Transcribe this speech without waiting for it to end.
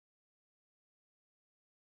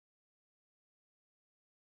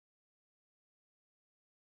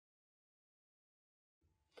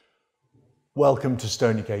Welcome to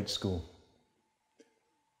Stoneygate School.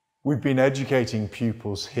 We've been educating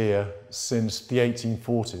pupils here since the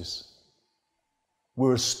 1840s.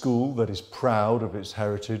 We're a school that is proud of its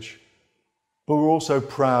heritage, but we're also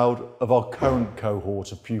proud of our current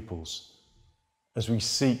cohort of pupils as we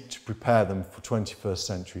seek to prepare them for 21st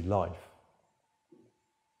century life.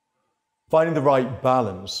 Finding the right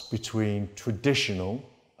balance between traditional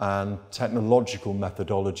and technological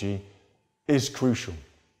methodology is crucial.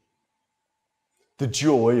 The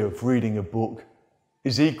joy of reading a book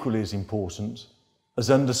is equally as important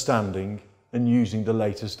as understanding and using the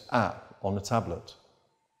latest app on a tablet.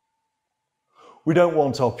 We don't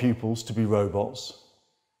want our pupils to be robots.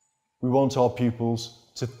 We want our pupils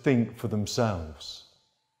to think for themselves.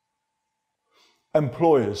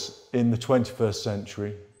 Employers in the 21st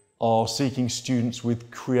century are seeking students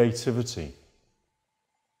with creativity.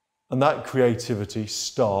 And that creativity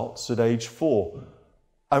starts at age 4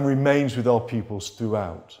 and remains with our pupils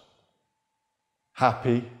throughout.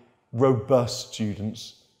 Happy, robust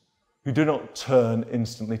students who do not turn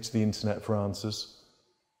instantly to the internet for answers,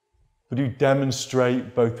 but who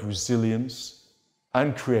demonstrate both resilience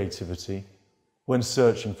and creativity when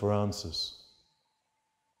searching for answers.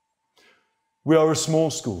 We are a small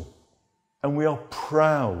school, and we are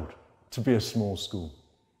proud to be a small school.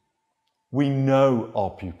 We know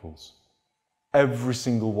our pupils, every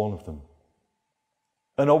single one of them.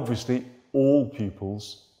 And obviously, all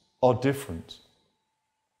pupils are different.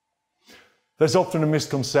 There's often a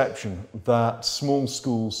misconception that small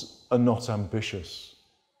schools are not ambitious.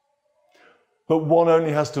 But one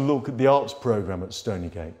only has to look at the arts programme at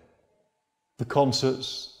Stoneygate. The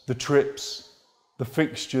concerts, the trips, the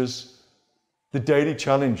fixtures, the daily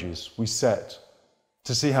challenges we set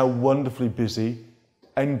to see how wonderfully busy,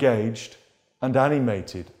 engaged and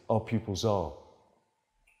animated our pupils are.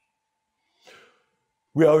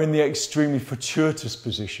 We are in the extremely fortuitous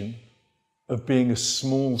position of being a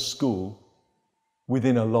small school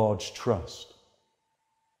within a large trust.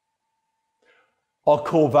 Our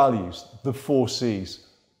core values, the 4 C's,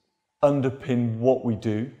 underpin what we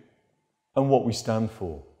do and what we stand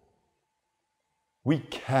for. We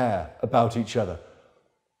care about each other.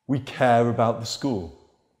 We care about the school.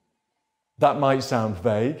 That might sound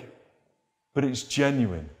vague, but it's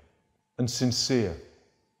genuine and sincere.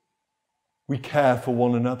 We care for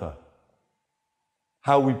one another.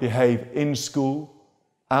 How we behave in school,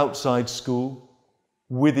 outside school,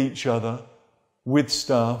 with each other, with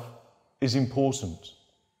staff, is important.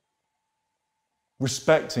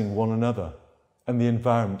 Respecting one another and the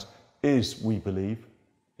environment is, we believe,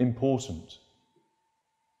 important.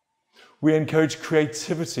 We encourage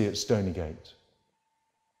creativity at Stoneygate.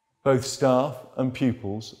 Both staff and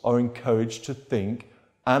pupils are encouraged to think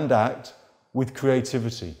and act with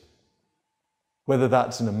creativity, whether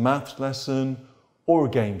that's in a maths lesson or a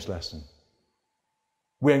games lesson.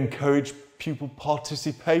 We encourage pupil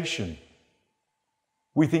participation.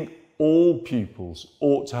 We think all pupils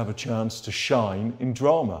ought to have a chance to shine in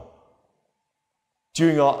drama.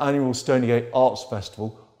 During our annual Stoneygate Arts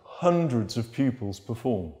Festival, hundreds of pupils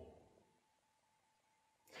perform.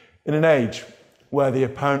 In an age where the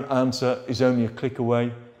apparent answer is only a click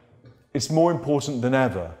away, it's more important than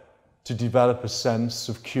ever to develop a sense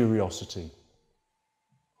of curiosity.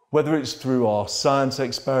 Whether it's through our science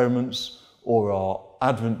experiments or our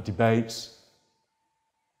Advent debates,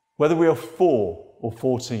 whether we are 4 or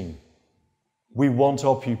 14, we want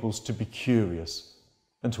our pupils to be curious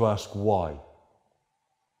and to ask why.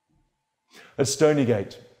 At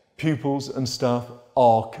Stoneygate, pupils and staff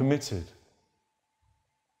are committed.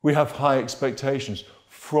 We have high expectations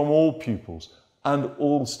from all pupils and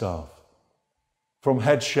all staff, from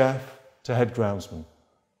head chef to head groundsman,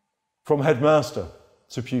 from headmaster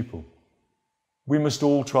to pupil. We must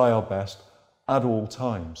all try our best at all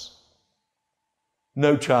times.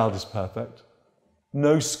 No child is perfect.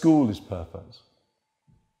 No school is perfect.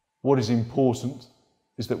 What is important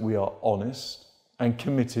is that we are honest and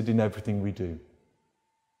committed in everything we do.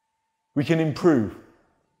 We can improve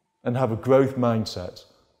and have a growth mindset,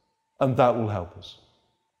 and that will help us.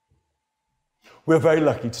 We're very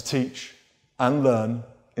lucky to teach and learn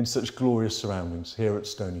in such glorious surroundings here at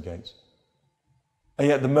Stoneygate. And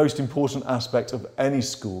yet the most important aspect of any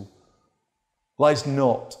school lies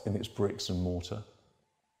not in its bricks and mortar,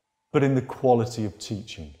 but in the quality of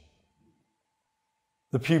teaching.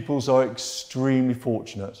 The pupils are extremely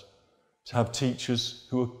fortunate to have teachers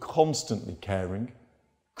who are constantly caring,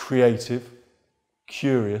 creative,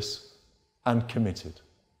 curious, and committed.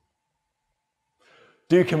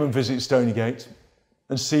 Do come and visit Stoneygate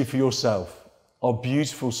and see for yourself our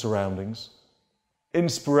beautiful surroundings,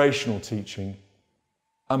 inspirational teaching,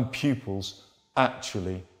 and pupils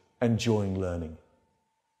actually enjoying learning.